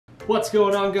What's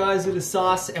going on, guys? It is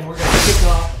Sauce, and we're going to kick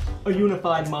off a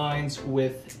Unified Minds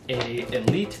with a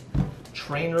Elite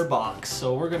Trainer box.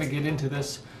 So we're going to get into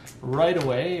this right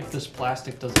away if this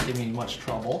plastic doesn't give me much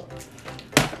trouble.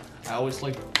 I always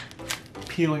like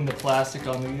peeling the plastic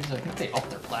on these. I think they upped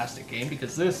their plastic game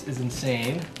because this is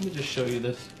insane. Let me just show you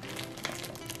this.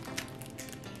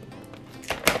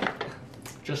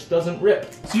 Just doesn't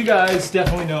rip. So you guys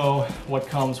definitely know what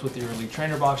comes with your Elite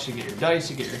Trainer box. You get your dice,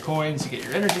 you get your coins, you get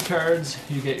your energy cards,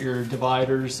 you get your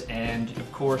dividers, and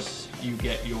of course you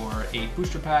get your 8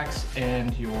 booster packs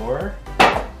and your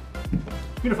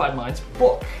Unified Minds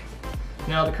book.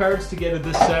 Now the cards to get in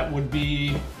this set would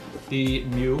be the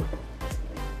Mew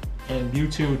and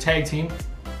Mewtwo Tag Team.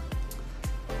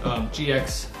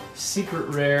 GX Secret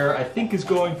Rare, I think, is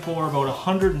going for about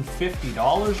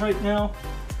 $150 right now.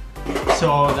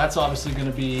 So that's obviously going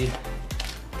to be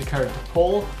the card to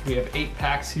pull. We have 8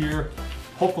 packs here.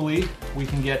 Hopefully we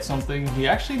can get something. We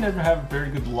actually never have very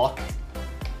good luck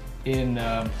in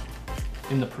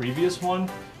the previous one.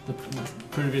 The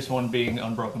previous one being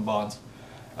Unbroken Bonds.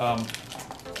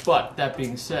 But that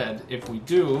being said, if we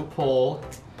do pull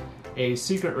a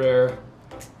Secret Rare,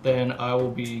 then I will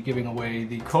be giving away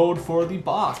the code for the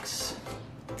box.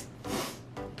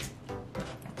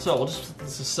 So we'll just put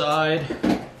this aside.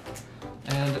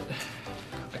 And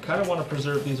I kind of want to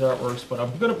preserve these artworks, but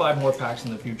I'm going to buy more packs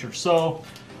in the future, so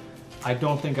I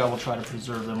don't think I will try to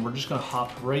preserve them. We're just going to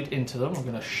hop right into them. We're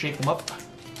going to shake them up,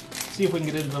 see if we can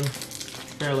get into them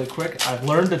fairly quick. I've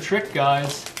learned a trick,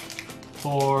 guys,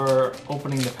 for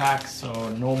opening the packs, so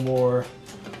no more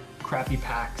crappy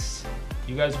packs.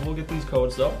 You guys will get these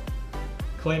codes, though.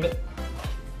 Claim it.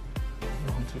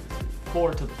 1, 2, 3,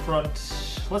 4 to the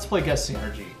front. Let's play Guess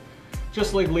Synergy.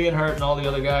 Just like Leonhardt and all the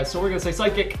other guys. So we're gonna say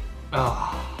Psychic. We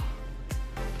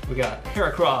got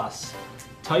Heracross.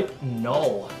 Type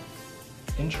Null.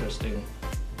 Interesting.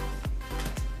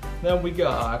 Then we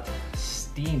got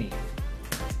Steenie.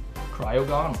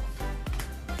 Cryogonal.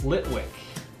 Litwick.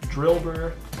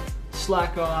 Drillbur.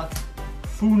 Slackoth.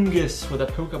 Fungus with a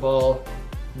Pokeball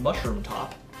mushroom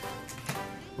top.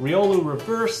 Riolu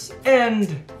Reverse,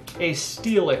 and a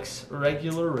Steelix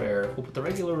regular rare. We'll put the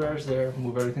regular rares there,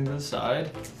 move everything to the side.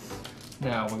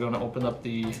 Now we're going to open up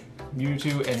the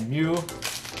Mewtwo and Mew.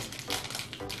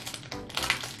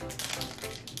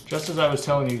 Just as I was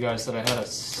telling you guys that I had a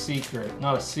secret,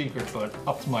 not a secret, but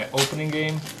up to my opening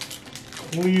game,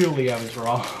 clearly I was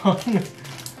wrong.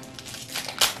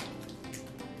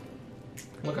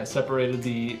 Look, I separated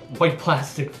the white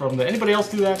plastic from the... Anybody else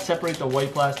do that? Separate the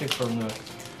white plastic from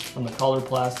the colored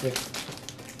plastic.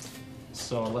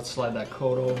 So let's slide that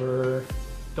code over.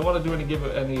 Don't want to do any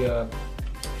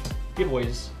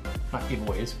giveaways, not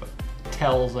giveaways, but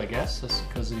tells, I guess,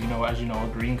 because you know, as you know, a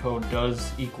green code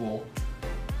does equal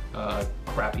a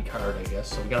crappy card, I guess.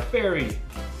 So we got a Fairy,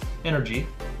 Energy,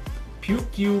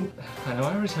 Mewtwo. I know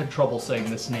I always had trouble saying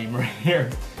this name right here.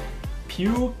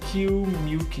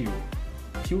 Mewtwo.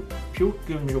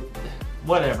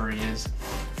 Whatever he is.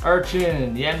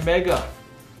 Archon, Yanmega,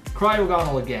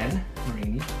 Cryogonal again,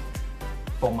 Marini,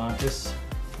 Beaumontis,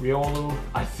 Riolu.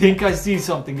 I think I see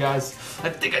something, guys. I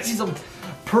think I see some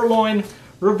Purloin,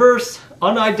 Reverse,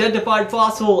 Unidentified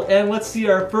Fossil, and let's see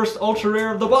our first Ultra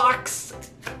Rare of the box.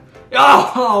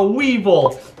 Oh,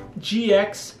 Weevil,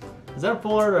 GX. Is that a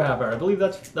full art or a half art? I believe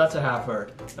that's a half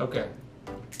art. Okay.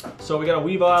 So we got a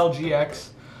Weavile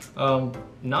GX.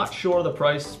 Not sure the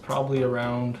price is probably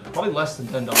less than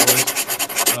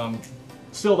 $10.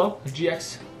 Still though, a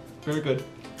GX, very good.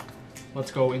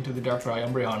 Let's go into the Darkrai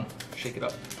Umbreon, shake it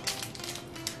up.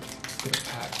 Get a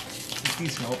pack.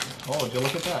 Decent. Oh, did you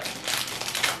look at that?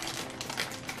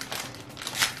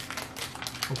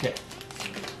 Okay.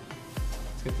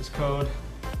 Let's get this code.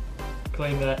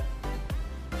 Claim that.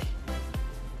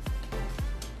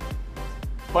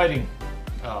 Fighting.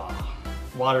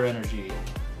 Water Energy.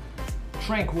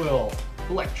 Tranquil,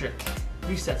 Electric,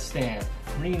 Reset Stand,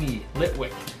 Rini,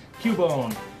 Litwick,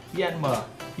 Cubone, Yanma,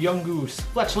 Yungoos,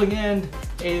 Fletchling, and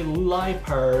a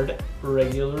Liepard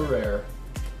regular rare.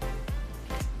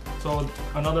 So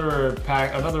another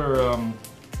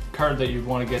card that you'd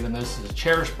want to get in this is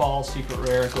Cherish Ball, Secret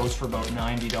Rare. It goes for about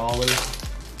 $90.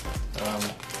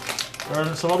 There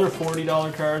are some other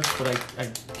 $40 cards, but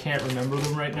I can't remember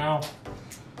them right now.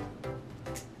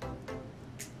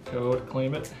 Code,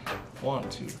 claim it. 1,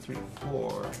 2, 3,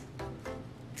 4.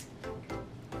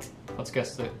 Let's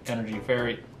guess the Energy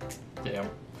Fairy. Damn.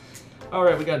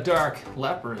 Alright, we got Dark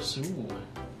Lapras. Ooh,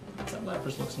 that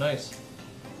Lapras looks nice.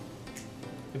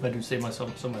 If I do say so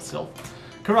myself.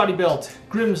 Karate Belt,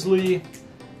 Grimsley.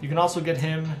 You can also get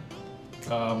him.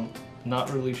 Not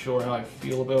really sure how I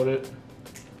feel about it.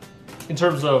 in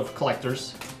terms of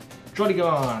collectors,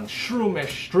 Druddigon,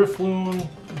 Shroomish, Drifloon,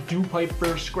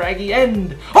 Dewpiper, Scraggy,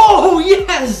 and oh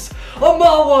yes! A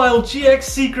Mawile GX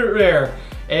Secret Rare!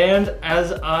 And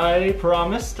as I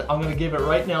promised, I'm gonna give it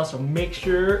right now, so make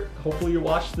sure, hopefully you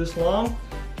watched this long,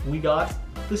 we got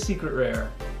the Secret Rare.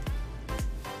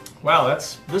 Wow,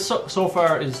 this so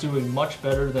far is doing much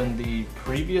better than the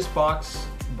previous box.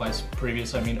 By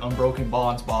previous, I mean Unbroken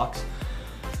Bonds box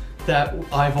that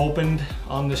I've opened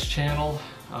on this channel.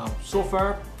 So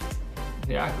far,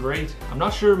 yeah, great. I'm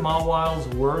not sure Mawile's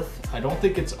worth. I don't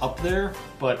think it's up there,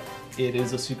 but it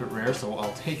is a secret rare, so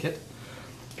I'll take it.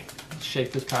 Let's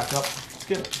shake this pack up. Let's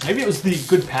get it. Maybe it was the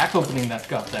good pack opening that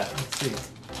got that. Let's see.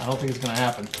 I don't think it's gonna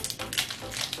happen.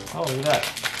 Oh, look at that.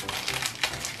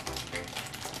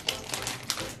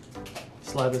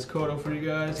 Slide this code over for you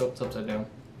guys. Oh, it's upside down.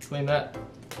 Clean that.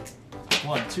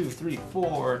 1, 2, 3,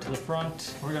 4 to the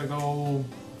front. We're gonna go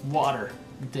water.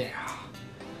 There.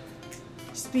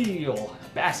 Steel.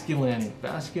 Basculin.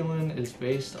 Basculin is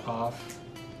based off,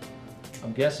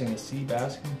 I'm guessing, a sea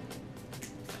basculin.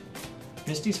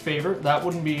 Misty's favorite. That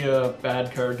wouldn't be a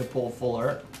bad card to pull full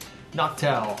art.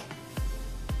 Noctowl.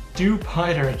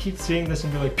 Dewpiper. I keep seeing this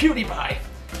and be like, PewDiePie.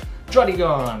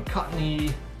 Druddigon.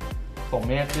 Cottony.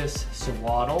 Fomantis.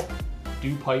 Sewaddle.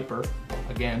 Dewpiper.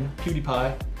 Again,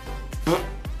 PewDiePie.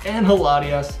 And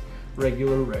Haladias,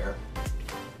 regular rare.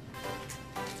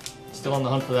 Still on the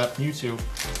hunt for that Mewtwo.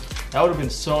 That would have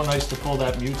been so nice to pull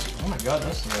that Mewtwo. Oh my god,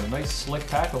 this is a nice slick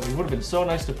pack. It would have been so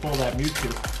nice to pull that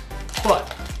Mewtwo.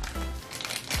 But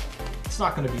it's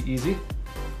not going to be easy.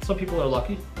 Some people are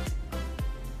lucky.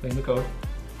 Claim the code.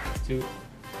 2.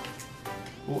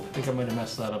 Oh, I think I might have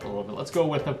messed that up a little bit. Let's go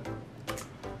with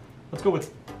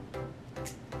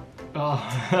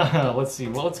let's see.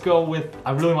 Well, let's go with,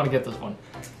 I really want to get this one.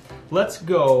 Let's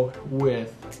go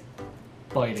with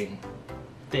Biting.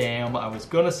 Damn, I was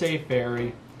gonna say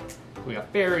Fairy. We got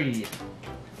Fairy.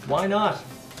 Why not?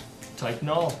 Type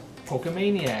Null.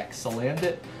 Pokemaniac.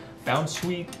 Salandit.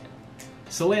 Bounsweet.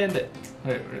 Salandit.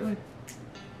 Wait, really?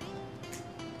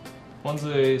 One's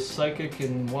a Psychic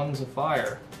and one's a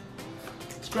Fire.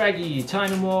 Scraggy.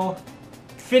 Tynamo.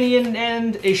 Finian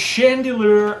and a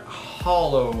Chandelure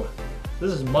Hollow.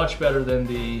 This is much better than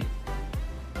the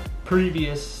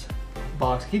previous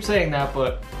box. I keep saying that,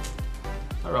 but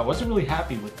I don't know. I wasn't really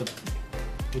happy with the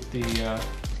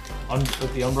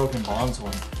Unbroken Bonds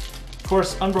one. Of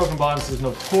course, Unbroken Bonds is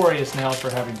notorious now for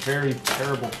having very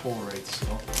terrible pull rates.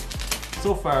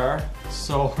 So far,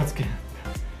 so let's get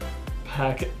a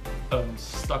packet. I'm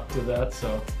stuck to that.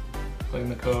 So claim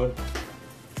the code.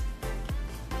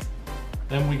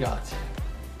 Then we got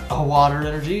a Water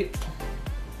Energy.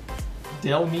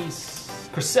 Delmise.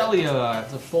 Cresselia.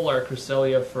 It's a full art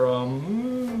Cresselia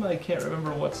from, I can't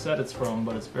remember what set it's from,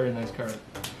 but it's a very nice card.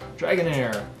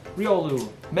 Dragonair. Riolu.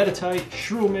 Meditite.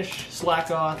 Shroomish.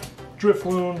 Slackoth.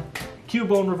 Drifloon.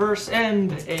 Cubone Reverse.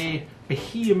 And a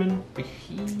Behemoth.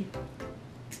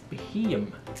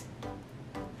 Behem.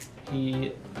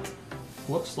 He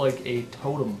looks like a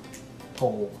totem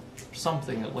pole.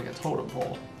 Something like a totem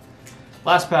pole.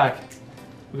 Last pack.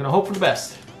 We're gonna hope for the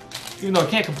best. Even though I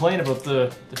can't complain about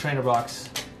the trainer box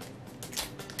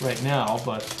right now,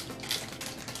 but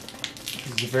this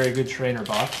is a very good trainer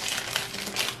box.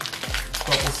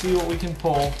 But we'll see what we can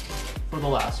pull for the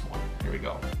last one. Here we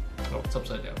go. Oh, it's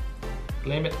upside down.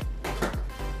 Claim it.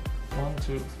 1,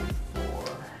 2, 3,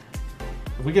 4.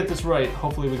 If we get this right,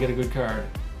 hopefully we get a good card.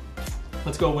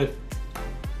 Let's go with,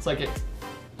 it's like it.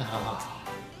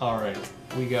 Alright,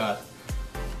 we got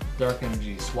Dark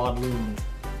Energy, Swadloon,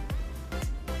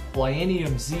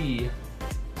 Blyanium Z,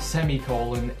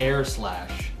 semicolon, Air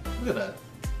Slash. Look at that.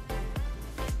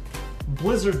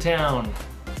 Blizzard Town,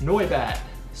 Noibat,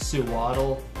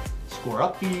 Sewaddle,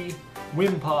 Scorupi,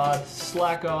 Wimpod,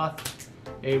 Slackoth,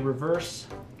 a reverse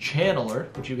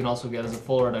Channeler, which you can also get as a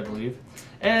full art, I believe,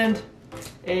 and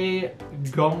a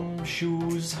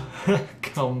Gumshoes,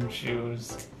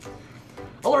 Gumshoes.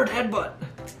 Alert Headbutt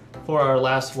for our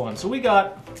last one. So we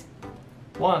got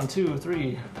 1, 2,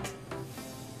 3,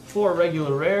 4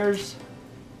 regular rares,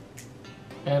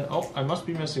 and oh, I must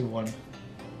be missing one.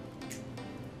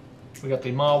 We got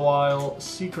the Mawile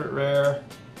Secret Rare,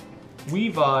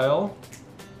 Weavile,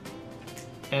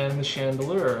 and the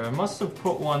Chandelure. I must have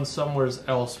put one somewhere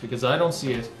else because I don't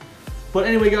see it. But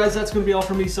anyway, guys, that's going to be all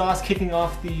from me, Sauce, kicking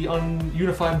off the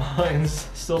Unified Minds,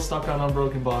 still stuck on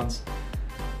Unbroken Bonds.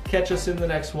 Catch us in the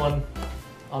next one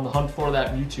on the hunt for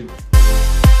that Mewtwo.